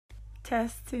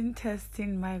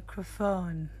Testing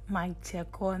microphone. Mic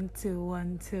check 1 2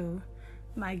 1 2.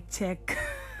 Mic check.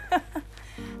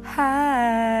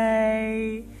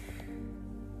 Hi.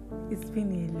 It's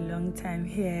been a long time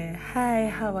here. Hi,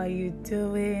 how are you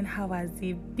doing? How has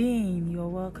it been? You're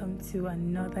welcome to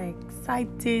another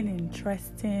exciting,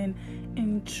 interesting,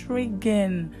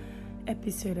 intriguing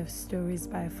episode of Stories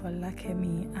by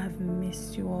Folakemi. I've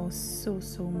missed you all so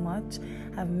much.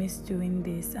 I've missed doing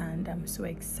this and I'm so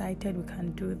excited we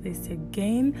can do this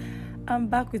again. I'm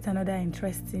back with another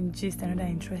interesting gist, another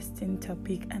interesting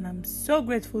topic, and I'm so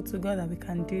grateful to God that we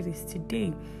can do this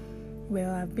today.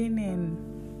 Well, I've been in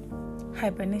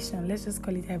hibernation, let's just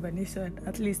call it hibernation,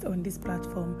 at least on this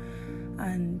platform,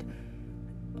 and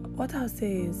what I'll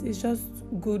say is it's just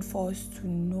good for us to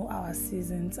know our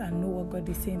seasons and know what God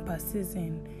is saying per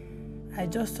season. I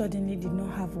just suddenly did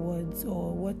not have words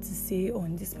or what to say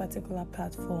on this particular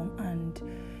platform, and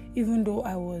even though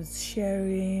I was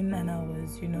sharing and I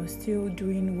was, still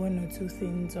doing one or two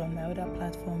things on my other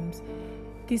platforms,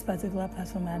 this particular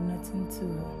platform I had nothing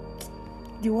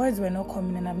to, the words were not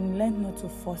coming, and I've learned not to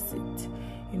force it.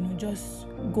 Just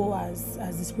go as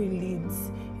the Spirit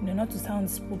leads. Not to sound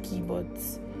spooky, but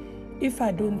if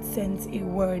I don't sense a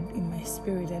word in my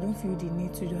spirit, I don't feel the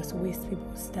need to just waste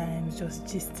people's time, just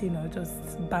gisting or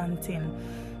just banting.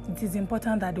 It is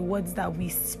important that the words that we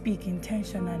speak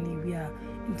intentionally, we are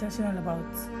intentional about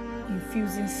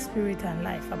infusing spirit and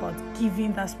life, about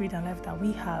giving that spirit and life that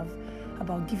we have,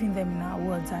 about giving them in our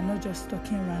words and not just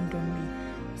talking randomly.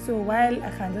 So while I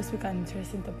can just speak an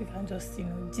interesting topic and just,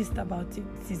 gist about it,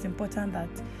 it is important that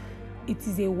it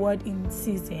is a word in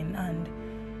season. And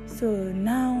so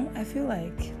now I feel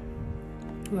like,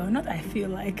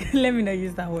 let me not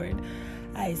use that word.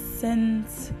 I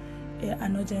sense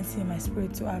an urgency in my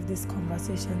spirit to have this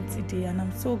conversation today, and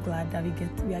I'm so glad that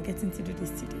we are getting to do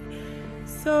this today.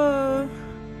 So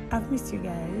I've missed you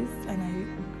guys, and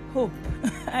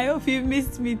I hope you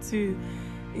missed me too.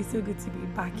 It's so good to be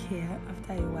back here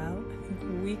after a while, I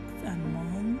think weeks and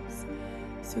months.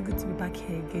 So good to be back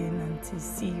here again and to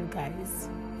see you guys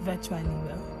virtually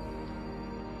well.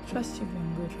 Trust you've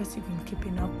been good, trust you've been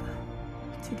keeping up.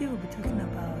 Today we'll be talking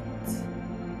about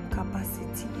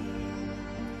capacity,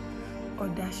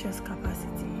 audacious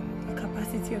capacity, the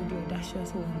capacity of the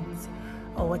audacious ones,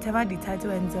 or whatever the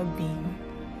title ends up being.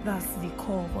 That's the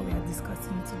core of what we are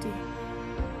discussing today.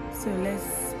 So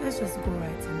let's just go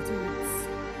right into it.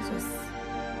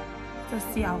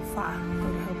 Just see how far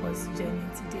God will help us journey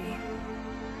today.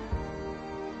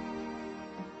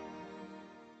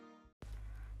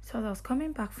 So as I was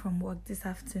coming back from work this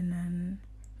afternoon,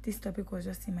 this topic was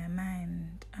just in my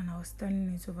mind, and I was turning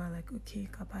it over like, okay,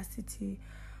 capacity,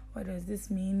 what does this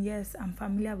mean? Yes, I'm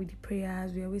familiar with the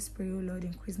prayers. We always pray, oh Lord,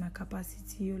 increase my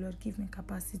capacity, oh Lord, give me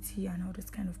capacity, and all those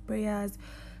kind of prayers,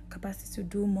 capacity to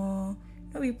do more.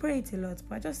 We pray it a lot,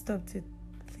 but I just stopped to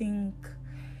think,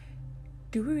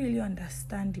 do we really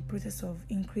understand the process of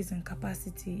increasing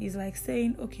capacity? It's like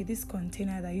saying, okay, this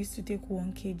container that used to take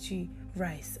 1 kg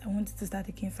rice, I want it to start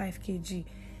taking 5 kg.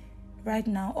 Right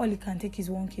now, all it can take is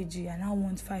 1 kg, and I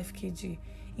want 5 kg.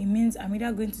 It means I'm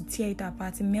either going to tear it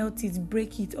apart, melt it,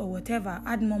 break it, or whatever,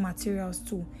 add more materials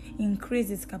to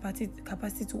increase its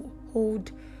capacity to hold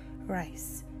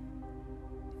rice.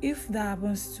 If that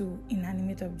happens to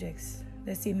inanimate objects,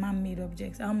 let's say man-made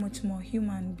objects, how much more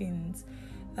human beings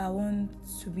that want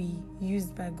to be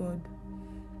used by God?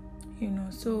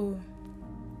 So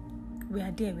we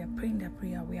are there, we are praying that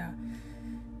prayer, we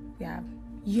are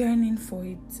yearning for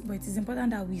it, but it is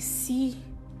important that we see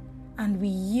and we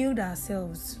yield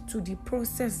ourselves to the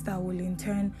process that will in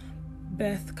turn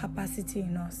birth capacity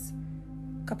in us.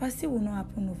 Capacity will not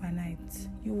happen overnight.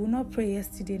 You will not pray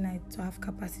yesterday night to have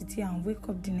capacity and wake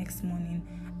up the next morning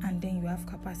and then you have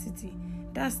capacity.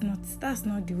 That's not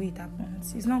the way it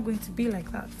happens. It's not going to be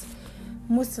like that.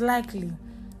 Most likely,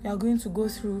 you are going to go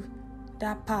through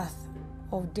that path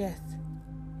of death,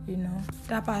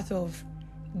 that path of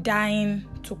dying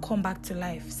to come back to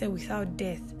life. Say without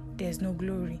death, there's no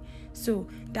glory. So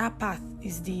that path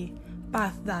is the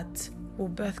path that will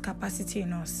birth capacity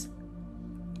in us.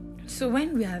 So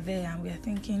when we are there and we are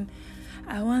thinking,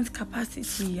 I want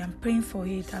capacity, I'm praying for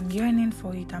it, I'm yearning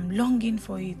for it, I'm longing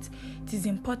for it, it is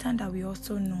important that we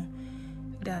also know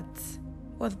that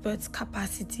what births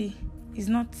capacity is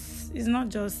not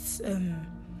just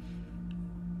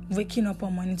waking up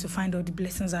one morning to find all the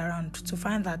blessings around, to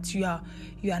find that you are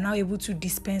now able to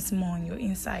dispense more on your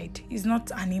inside. It's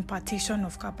not an impartation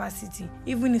of capacity.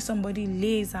 Even if somebody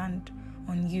lays hand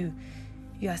on you,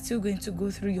 you are still going to go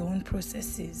through your own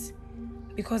processes.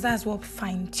 Because that's what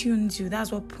fine-tunes you,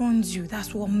 that's what prunes you,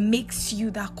 that's what makes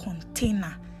you that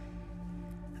container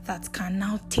that can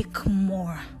now take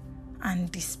more and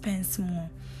dispense more.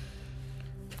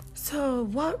 So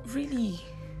what really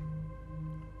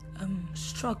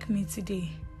struck me today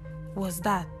was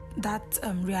that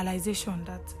realization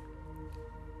that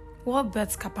what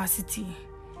births capacity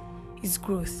is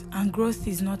growth, and growth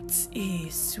is not a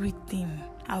sweet thing.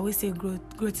 I always say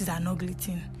growth is an ugly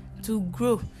thing. To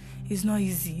grow is not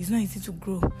easy. It's not easy to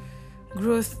grow.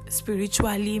 Growth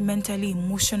spiritually, mentally,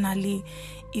 emotionally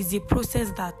is a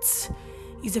process that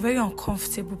is a very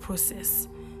uncomfortable process.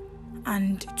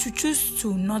 And to choose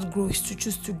to not grow is to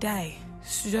choose to die.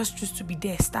 To just choose to be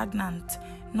there, stagnant,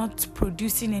 not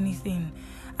producing anything.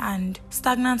 And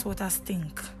stagnant water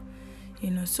stink.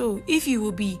 So if you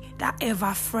will be that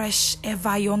ever fresh,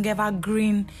 ever young, ever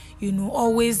green,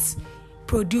 always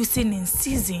producing in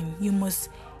season, you must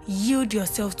yield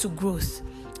yourself to growth.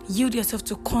 Yield yourself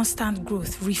to constant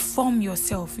growth. Reform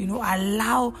yourself,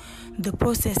 allow the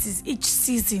processes each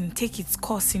season take its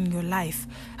course in your life.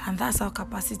 And that's how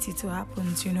capacity to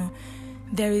happens,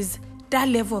 There is that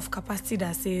level of capacity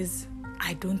that says,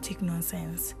 I don't take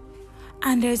nonsense.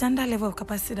 And there is another level of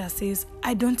capacity that says,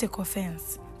 I don't take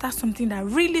offense. That's something that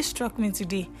really struck me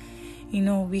today.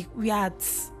 We had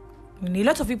a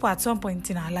lot of people at some point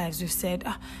in our lives, we've said,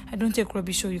 I don't take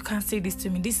rubbish, or you can't say this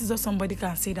to me. This is what somebody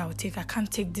can say that I'll take. I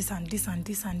can't take this and this and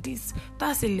this and this.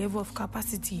 That's a level of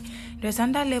capacity. There's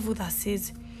another level that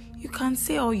says, you can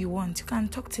say all you want. You can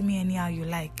talk to me anyhow you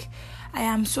like. I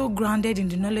am so grounded in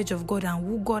the knowledge of God and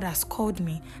who God has called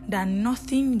me that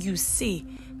nothing you say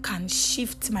can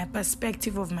shift my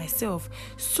perspective of myself.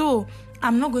 So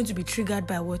I'm not going to be triggered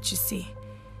by what you say.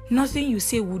 Nothing you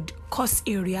say would cause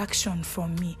a reaction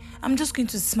from me. I'm just going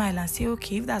to smile and say,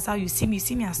 okay, if that's how you see me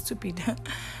as stupid.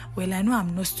 Well, I know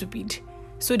I'm not stupid.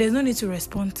 So there's no need to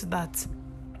respond to that.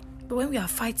 But when we are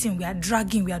fighting, we are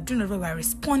dragging, we are doing whatever, we are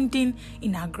responding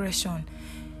in aggression,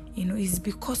 it's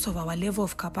because of our level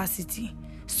of capacity.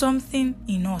 Something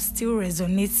in us still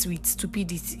resonates with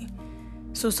stupidity.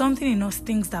 So something in us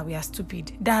thinks that we are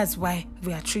stupid. That's why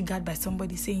we are triggered by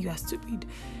somebody saying you are stupid.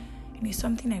 It's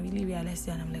something I really realized,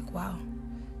 and I'm like, wow.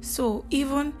 So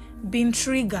even being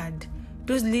triggered,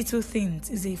 those little things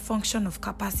is a function of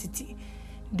capacity.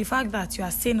 The fact that you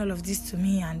are saying all of this to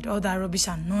me and all that rubbish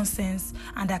and nonsense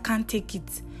and I can't take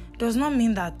it does not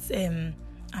mean that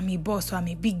I'm a boss or I'm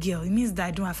a big girl. It means that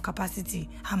I don't have capacity.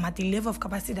 I'm at the level of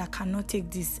capacity that I cannot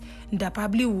take this, that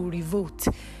probably will revolt.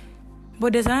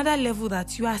 But there's another level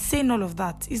that you are saying all of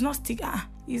that. It's not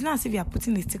as if you are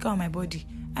putting a sticker on my body.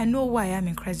 I know who I am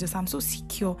in Christ Jesus. I'm so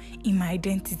secure in my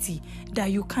identity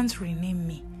that you can't rename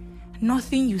me.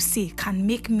 Nothing you say can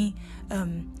make me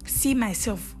see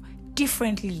myself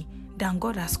differently than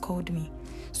God has called me.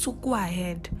 So go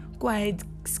ahead.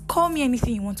 Call me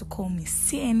anything you want to call me.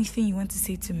 Say anything you want to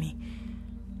say to me.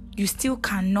 You still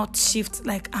cannot shift.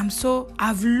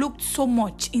 I've looked so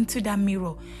much into that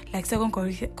mirror. Like 2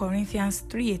 Corinthians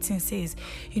 3:18 says,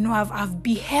 I've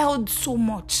beheld so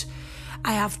much.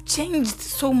 I have changed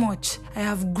so much. I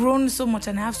have grown so much,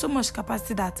 and I have so much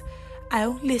capacity that I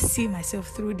only see myself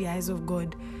through the eyes of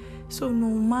God. So no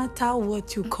matter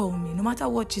what you call me, no matter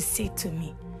what you say to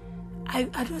me, I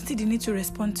don't see the need to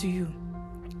respond to you.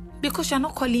 Because you're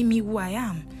not calling me who I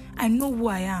am. I know who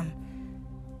I am.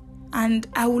 And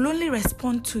I will only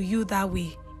respond to you that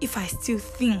way if I still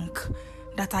think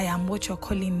that I am what you're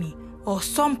calling me, or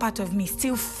some part of me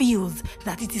still feels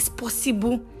that it is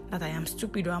possible that I am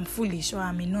stupid or I'm foolish or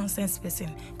I'm a nonsense person.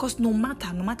 Because no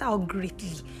matter how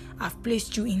greatly I've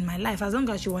placed you in my life, as long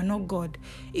as you are not God,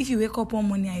 if you wake up one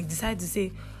morning and you decide to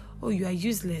say, oh, you are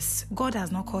useless, God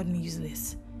has not called me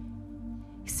useless.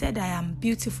 He said I am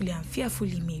beautifully and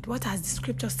fearfully made. What has the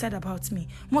scripture said about me?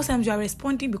 Most times you are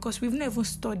responding because we've never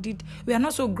studied. We are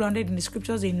not so grounded in the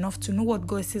scriptures enough to know what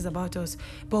God says about us,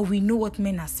 but we know what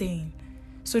men are saying.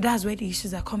 So that's where the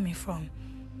issues are coming from.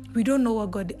 We don't know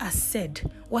what God has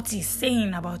said, what He's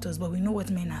saying about us, but we know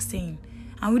what men are saying.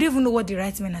 And we don't even know what the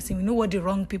right men are saying. We know what the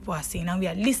wrong people are saying, and we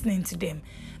are listening to them.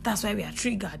 That's why we are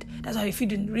triggered. That's why we feel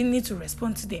the need to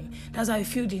respond to them. That's why we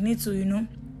feel the need to,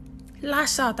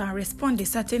 lash out and respond a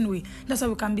certain way. That's why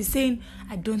we can be saying,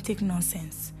 I don't take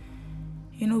nonsense.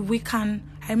 I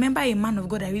remember a man of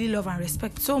God I really love and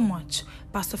respect so much,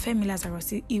 Pastor Femi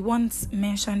Lazarus. He once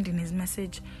mentioned in his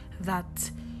message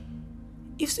that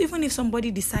even if somebody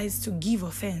decides to give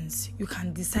offense, you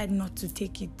can decide not to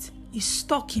take it. It's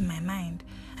stuck in my mind.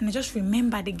 And I just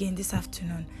remembered again this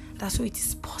afternoon that so it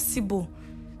is possible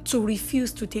to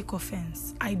refuse to take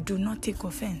offense. I do not take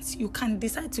offense. You can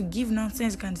decide to give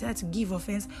nonsense, you can decide to give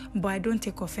offense, but I don't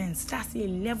take offense. That's a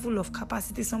level of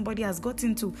capacity somebody has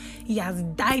gotten to. He has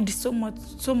died so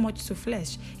much to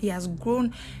flesh. He has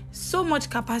grown so much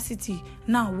capacity.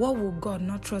 Now, what will God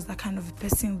not trust that kind of a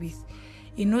person with?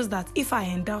 He knows that if I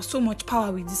endow so much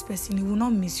power with this person, he will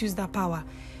not misuse that power.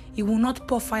 He will not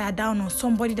pour fire down on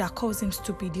somebody that calls him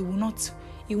stupid. He will not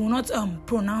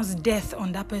pronounce death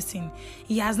on that person.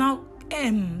 He has now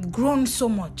grown so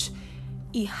much.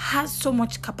 He has so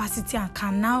much capacity and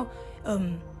can now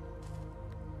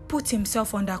put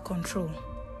himself under control.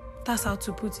 That's how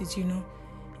to put it,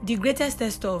 The greatest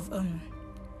test of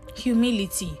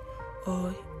humility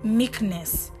or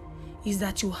meekness is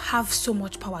that you have so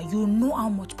much power. You know how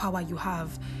much power you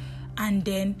have. And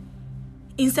then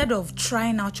instead of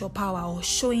trying out your power or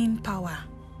showing power,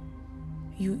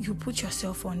 you put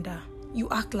yourself under. You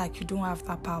act like you don't have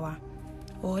that power.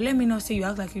 Or let me not say you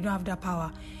act like you don't have that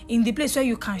power. In the place where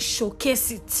you can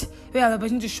showcase it, where you have the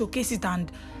opportunity to showcase it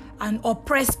and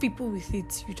oppress people with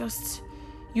it,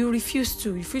 you refuse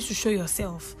to show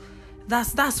yourself.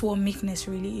 That's what meekness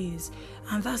really is.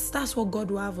 And that's what God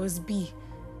will have us be.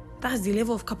 That's the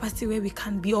level of capacity where we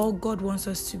can be all God wants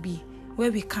us to be.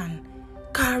 Where we can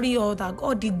carry all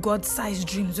the God-sized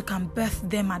dreams. We can birth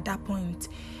them at that point.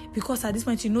 Because at this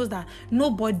point, he knows that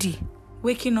nobody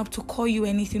waking up to call you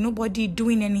anything, nobody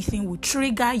doing anything will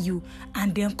trigger you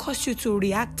and then cause you to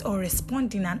react or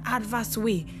respond in an adverse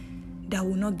way that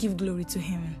will not give glory to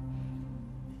him.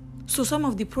 So some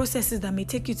of the processes that may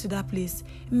take you to that place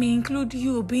may include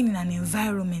you being in an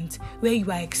environment where you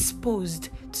are exposed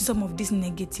to some of these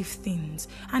negative things.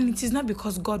 And it is not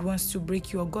because God wants to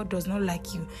break you or God does not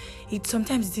like you.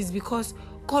 Sometimes it is because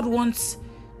God wants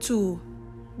you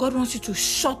to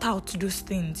shut out those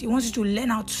things. He wants you to learn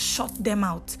how to shut them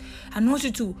out and wants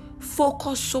you to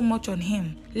focus so much on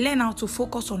him. Learn how to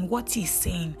focus on what he's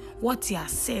saying, what he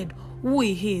has said, who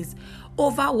he is,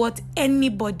 over what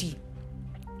anybody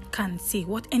can say,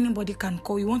 what anybody can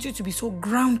call. He wants you to be so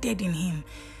grounded in him.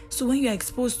 So when you're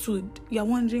exposed to it, you're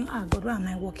wondering, God, why am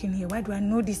I working here? Why do I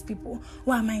know these people?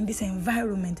 Why am I in this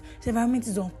environment? This environment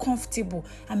is uncomfortable.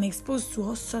 I'm exposed to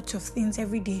all sorts of things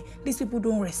every day. These people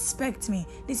don't respect me.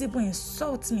 These people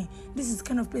insult me. This is the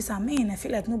kind of place I'm in. I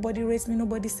feel like nobody rates me,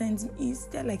 nobody sends me.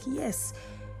 They're like, yes.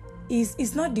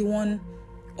 He's not the one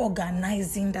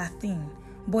organizing that thing,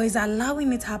 but he's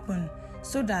allowing it happen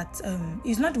so that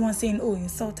he's not the one saying,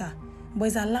 insult her, but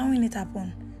he's allowing it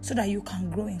happen so that you can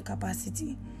grow in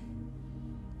capacity.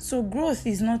 So growth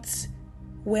is not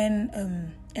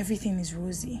when everything is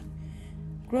rosy.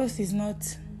 Growth is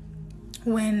not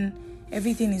when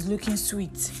everything is looking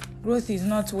sweet. Growth is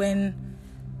not when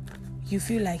you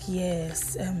feel like,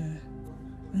 yes, I'm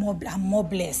more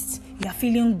blessed. You are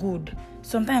feeling good.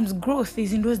 Sometimes growth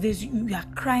is in those days you are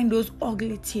crying those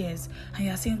ugly tears and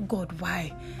you are saying, God,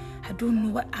 why? I don't know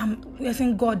what you're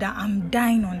saying, God, that I'm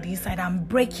dying on the inside. I'm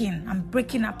breaking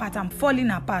apart. I'm falling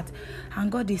apart.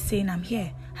 And God is saying, I'm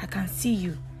here. I can see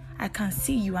you.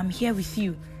 I'm here with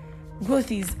you.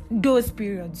 Growth is those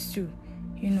periods too.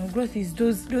 Growth is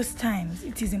those times.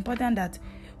 It is important that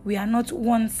we are not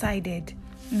one-sided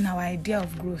in our idea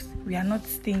of growth. We are not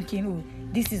thinking,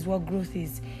 this is what growth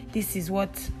is. This is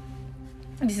what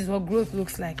growth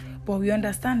looks like. But we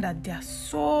understand that there are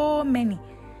so many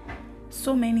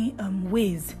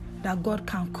ways that God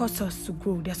can cause us to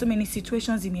grow. There are so many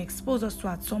situations He may expose us to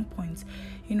at some point.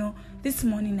 This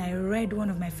morning I read one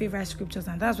of my favorite scriptures,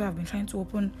 and that's why I've been trying to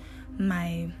open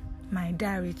my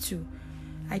diary too.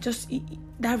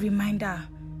 That reminder,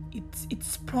 it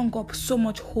sprung up so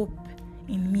much hope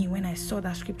in me when I saw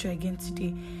that scripture again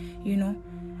today,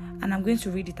 and I'm going to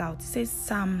read it out. It says,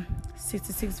 Psalm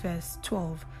 66 verse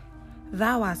 12,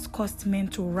 Thou hast caused men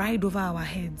to ride over our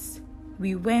heads.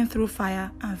 We went through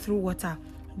fire and through water,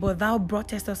 but thou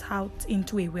broughtest us out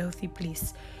into a wealthy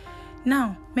place.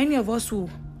 Now, many of us will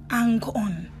hang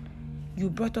on. You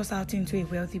brought us out into a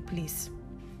wealthy place.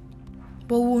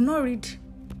 But we will not read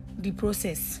the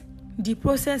process. The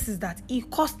process is that He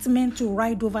caused men to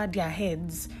ride over their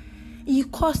heads. He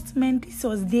caused men, this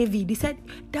was David. He said,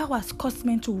 Thou hast caused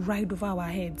men to ride over our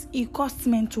heads. He caused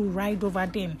men to ride over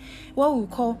them. What we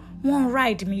call one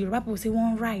ride me. Yoruba people say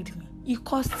one ride me. He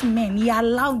caused men. He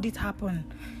allowed it happen.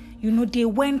 They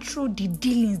went through the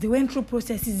dealings. They went through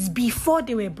processes before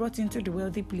they were brought into the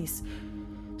wealthy place.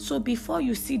 So before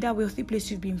you see that wealthy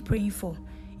place you've been praying for,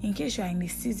 in case you are in a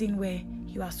season where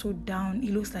you are so down,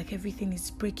 it looks like everything is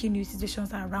breaking you,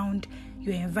 situations around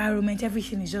your environment,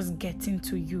 everything is just getting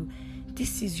to you.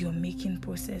 This is your making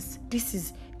process. This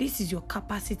is your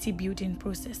capacity building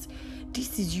process.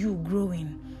 This is you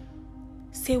growing.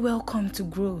 Say say welcome to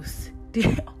growth.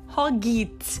 They hug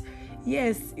it.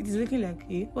 Yes, it is looking like,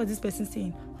 what's this person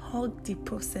saying? Hug the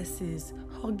processes.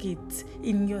 Hug it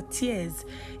in your tears.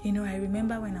 I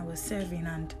remember when I was serving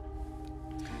and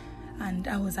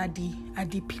I was at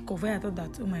the peak of where I thought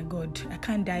that, oh my God, I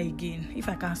can't die again. If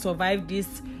I can survive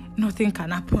this, nothing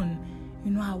can happen.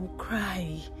 I will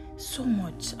cry so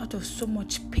much, out of so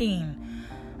much pain.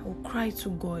 I will cry to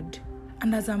God.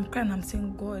 And as I'm crying, I'm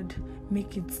saying, God,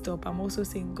 make it stop. I'm also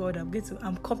saying, God,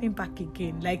 I'm coming back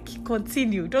again. Like,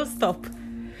 continue, don't stop.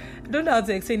 I don't know how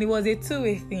to explain. It was a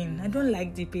two-way thing. I don't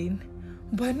like the pain,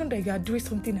 but I know that you are doing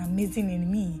something amazing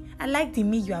in me. I like the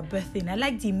me you are birthing. I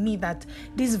like the me that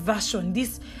this version,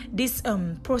 these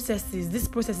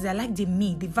processes, I like the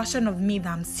me, the version of me that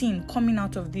I'm seeing coming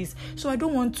out of this. So I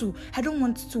don't want to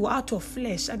out of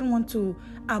flesh. I don't want to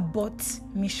abort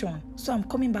mission. So I'm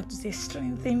coming back to say,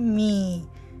 strengthen me.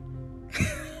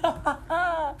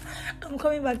 I'm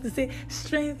coming back to say,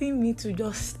 strengthen me to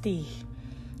just stay.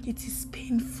 It is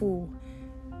painful.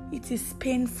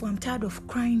 I'm tired of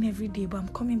crying every day, but I'm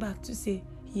coming back to say,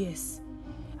 yes,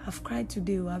 I've cried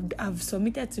today. I've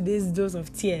submitted today's dose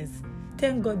of tears.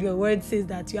 Thank God your word says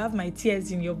that you have my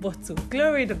tears in your bottle.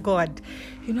 Glory to God.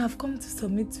 I've come to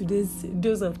submit today's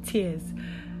dose of tears.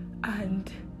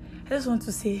 And I just want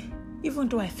to say, even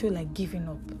though I feel like giving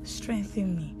up,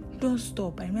 strengthen me. Don't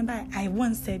stop. I remember I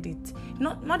once said it.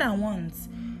 Not more than once.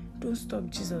 Don't stop,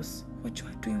 Jesus. What you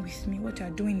are doing with me, what you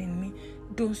are doing in me,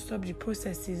 don't stop the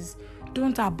processes.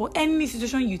 Don't abort any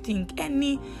situation you think,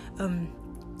 any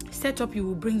setup you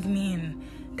will bring me in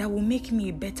that will make me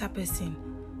a better person.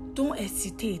 Don't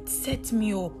hesitate. Set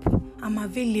me up. I'm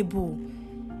available.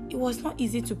 It was not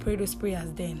easy to pray those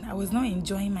prayers then. I was not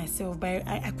enjoying myself, but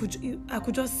I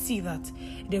could just see that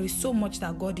there is so much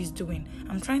that God is doing.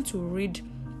 I'm trying to read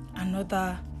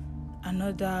another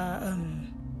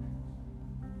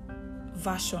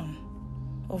version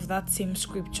of that same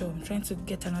scripture. I'm trying to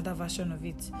get another version of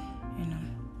it,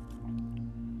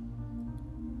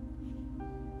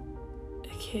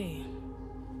 Okay.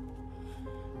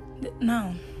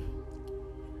 Now,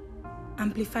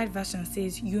 Amplified Version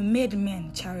says, you made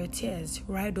men, charioteers,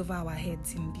 ride over our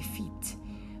heads in defeat.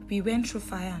 We went through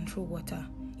fire and through water,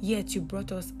 yet you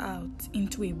brought us out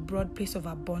into a broad place of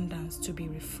abundance to be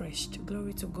refreshed.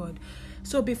 Glory to God.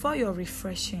 So before your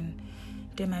refreshing,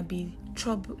 there might be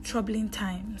troubling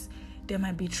times. There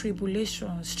might be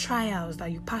tribulations, trials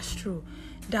that you pass through.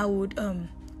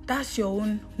 That's your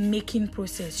own making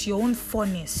process, your own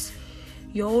furnace,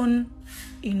 your own,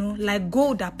 like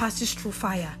gold that passes through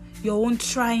fire, your own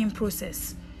trying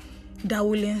process that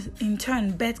will in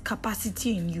turn birth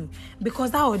capacity in you.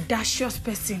 Because that audacious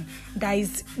person that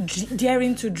is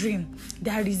daring to dream,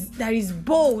 that is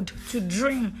bold to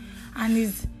dream and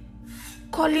is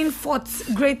calling forth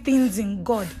great things in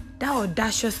God, that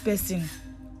audacious person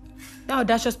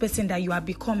that you are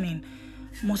becoming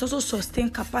must also sustain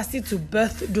capacity to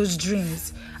birth those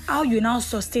dreams. How you now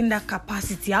sustain that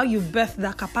capacity, how you birth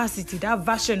that capacity, that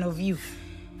version of you,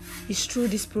 is through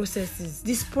these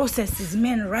processes,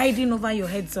 men riding over your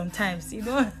head sometimes.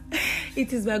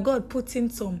 It is by God putting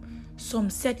some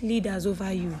set leaders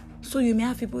over you. So you may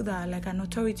have people that are like an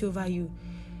authority over you,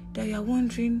 that you are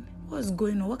wondering, what's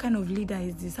going on? What kind of leader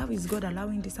is this? How is God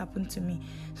allowing this happen to me?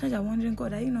 So you're wondering,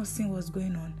 God, are you not seeing what's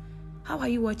going on? How are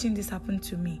you watching this happen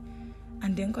to me?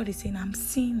 And then God is saying, I'm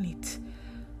seeing it.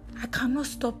 I cannot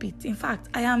stop it. In fact,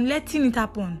 I am letting it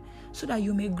happen so that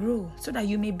you may grow, so that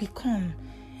you may become.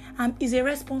 It's a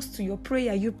response to your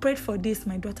prayer. You prayed for this,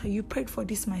 my daughter. You prayed for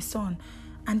this, my son.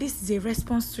 And this is a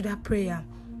response to that prayer.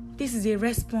 This is a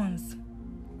response.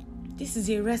 This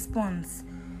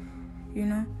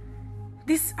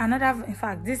This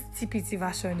TPT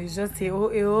version is just a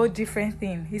whole different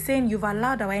thing. He's saying, you've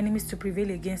allowed our enemies to prevail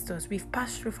against us. We've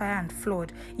passed through fire and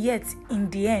flood. Yet,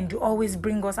 in the end, you always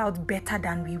bring us out better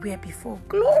than we were before.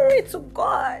 Glory to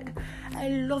God. I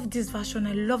love this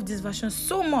version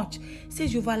so much. It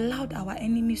says, you've allowed our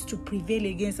enemies to prevail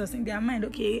against us. In their mind,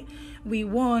 okay, we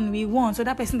won. So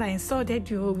that person that insulted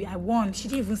you, I won. She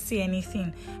didn't even say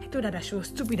anything. I told her that she was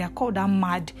stupid. I called her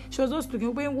mad. She was just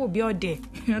speaking, when we'll be all there.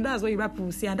 That's what people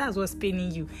will say, and that's what's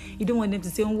paining you. You don't want them to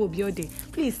say, we'll be all there.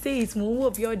 Please say it, we'll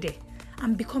be all there.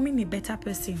 I'm becoming a better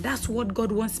person. That's what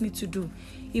God wants me to do.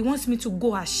 He wants me to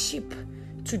go as sheep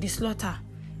to the slaughter.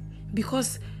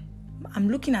 Because I'm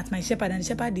looking at my shepherd, and the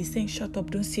shepherd is saying, shut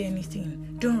up, don't say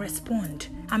anything, don't respond.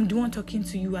 I'm the one talking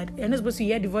to you. You're not supposed to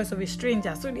hear the voice of a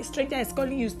stranger. So the stranger is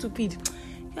calling you stupid.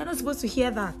 You're not supposed to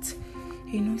hear that.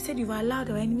 He said you've allowed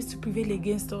our enemies to prevail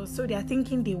against us. So they are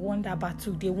thinking they won that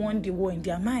battle. They won the war in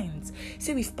their minds.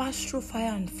 Say we've passed through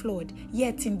fire and flood.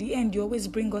 Yet in the end, you always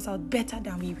bring us out better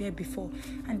than we were before.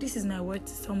 And this is my word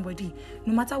to somebody.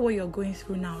 No matter what you're going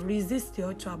through now, resist the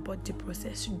urge to abort the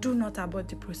process. Do not abort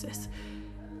the process.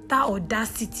 That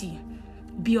audacity,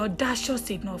 be audacious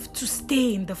enough to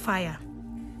stay in the fire.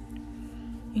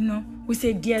 We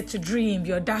say dare to dream,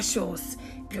 be audacious.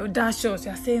 Be audacious.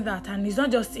 You are saying that. And it's not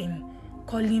just in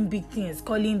calling big things,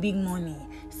 calling big money,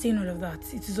 saying all of that.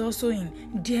 It is also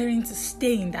in daring to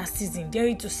stay in that season,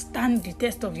 daring to stand the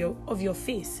test of your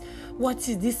face. What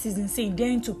is this season saying?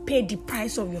 Daring to pay the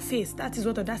price of your face. That is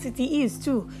what audacity is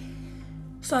too.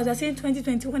 So as I say,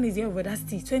 2021 is the year of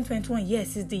audacity. 2021,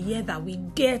 yes, is the year that we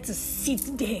dare to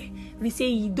sit there. We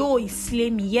say, though he slay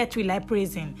me, yet will I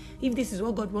praise him. If this is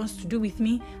what God wants to do with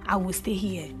me, I will stay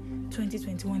here.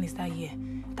 2021 is that year.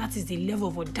 That is the level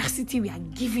of audacity we are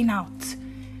giving out.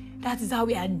 That is how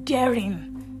we are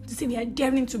daring. To say we are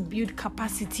daring to build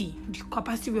capacity. The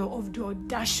capacity of the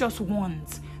audacious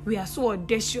ones. We are so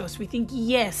audacious. We think,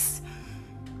 yes,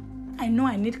 I know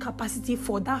I need capacity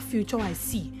for that future I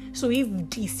see. So if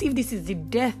this is the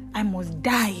death I must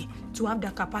die to have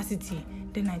that capacity,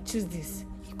 then I choose this.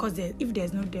 Because if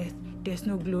there's no death, there's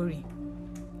no glory.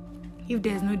 If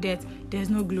there's no death, there's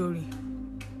no glory.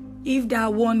 If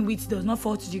that one which does not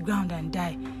fall to the ground and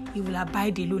die, it will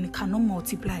abide alone. It cannot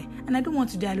multiply. And I don't want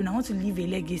to die alone. I want to leave a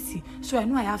legacy. So I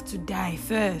know I have to die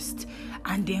first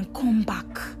and then come back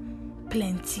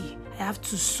plenty. I have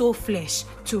to sow flesh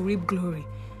to reap glory.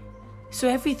 So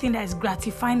everything that is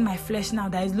gratifying my flesh now,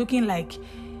 that is looking like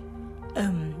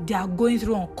they are going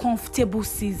through uncomfortable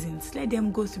seasons, let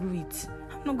them go through it.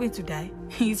 I'm not going to die.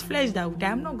 It's flesh that will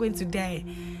die. I'm not going to die.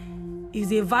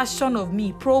 It's a version of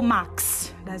me, Pro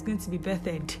Max, that's going to be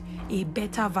birthed. A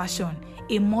better version,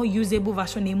 a more usable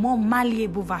version, a more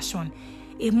malleable version,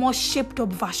 a more shaped up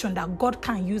version that God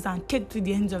can use and take to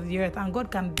the ends of the earth. And God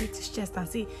can beat his chest and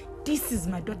say, this is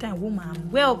my daughter in whom I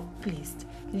am well pleased.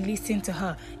 Listen to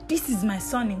her. This is my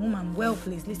son in whom I'm well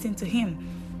pleased. Listen to him.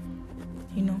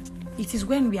 It is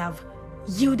when we have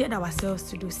yielded ourselves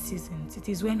to those seasons. It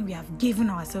is when we have given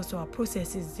ourselves to our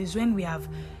processes. It is when we have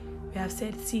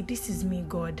said, see, this is me,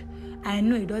 God. I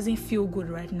know it doesn't feel good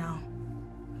right now,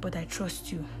 but I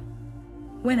trust you.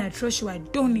 When I trust you, I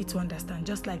don't need to understand,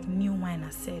 just like New Wine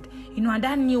has said. And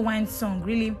that New Wine song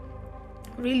really,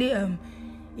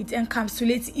 it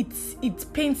encapsulates,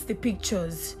 it paints the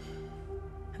pictures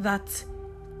that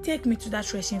take me to that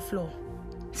threshing floor.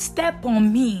 Step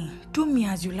on me. Do me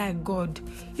as you like, God.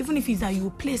 Even if it's that you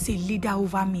place a leader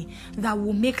over me that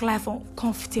will make life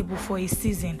uncomfortable for a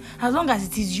season. As long as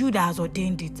it is you that has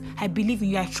ordained it. I believe in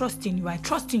you. I trust in you. I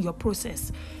trust in your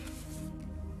process.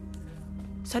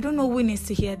 So I don't know who needs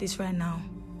to hear this right now.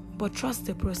 But trust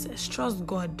the process. Trust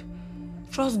God.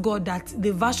 Trust God that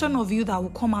the version of you that will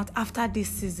come out after this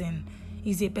season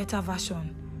is a better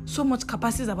version. So much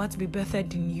capacity is about to be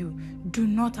birthed in you. Do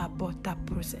not abort that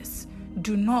process.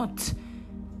 Do not.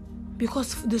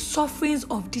 Because the sufferings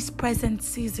of this present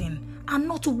season are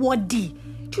not worthy.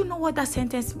 Do you know what that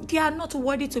sentence? They are not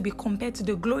worthy to be compared to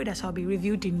the glory that shall be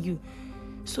revealed in you.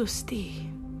 So stay.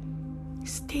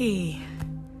 Stay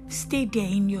there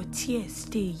in your tears.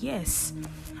 Stay. Yes.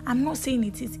 I'm not saying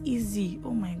it is easy.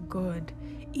 Oh my God.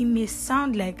 It may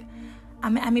sound like I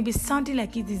may be sounding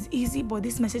like it is easy, but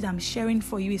this message I'm sharing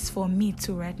for you is for me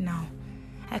too right now.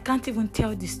 I can't even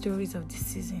tell the stories of this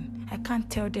season. I can't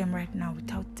tell them right now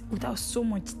without so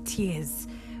much tears,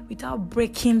 without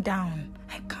breaking down.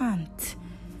 I can't.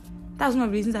 That's one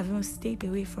of the reasons I've even stayed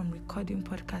away from recording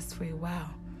podcasts for a while.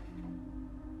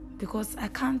 Because I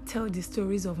can't tell the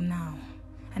stories of now.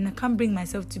 And I can't bring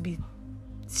myself to be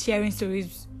sharing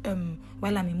stories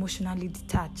while I'm emotionally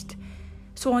detached.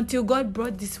 So until God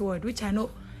brought this word, which I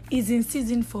know is in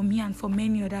season for me and for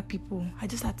many other people, I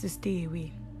just had to stay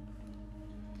away.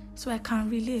 So I can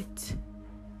relate.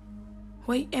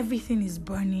 Where everything is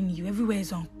burning you, everywhere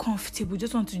is uncomfortable, you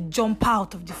just want to jump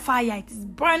out of the fire, it is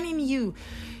burning you.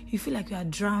 You feel like you are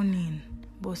drowning,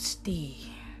 but stay.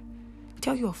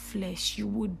 Tell your flesh, you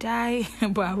will die,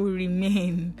 but I will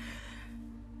remain.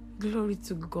 Glory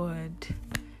to God.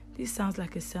 This sounds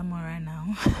like a sermon right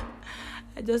now.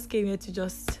 I just came here to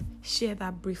just share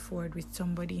that brief word with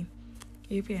somebody.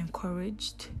 I hope you're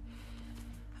encouraged.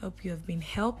 I hope you have been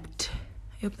helped.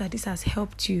 I hope that this has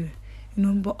helped you.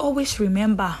 But always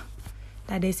remember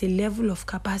that there's a level of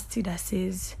capacity that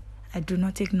says, I do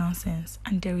not take nonsense.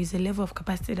 And there is a level of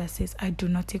capacity that says, I do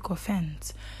not take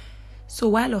offense. So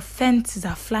while offenses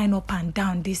are flying up and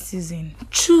down this season,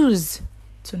 choose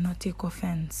to not take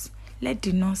offense. Let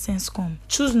the nonsense come.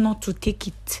 Choose not to take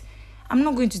it. I'm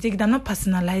not going to take it. I'm not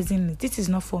personalizing it. This is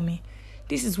not for me.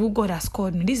 This is who God has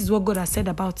called me. This is what God has said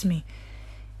about me.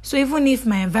 So even if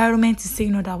my environment is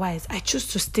saying otherwise, I choose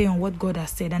to stay on what God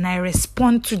has said and I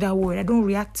respond to that word. I don't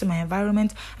react to my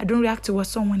environment. I don't react to what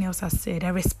someone else has said. I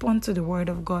respond to the word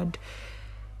of God.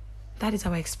 That is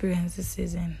our experience this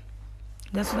season.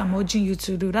 That's what I'm urging you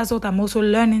to do. That's what I'm also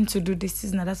learning to do this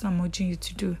season. That's what I'm urging you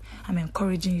to do. I'm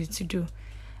encouraging you to do.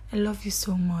 I love you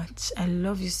so much. I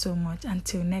love you so much.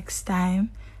 Until next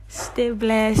time, stay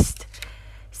blessed.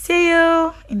 See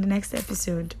you in the next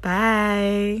episode.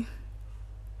 Bye.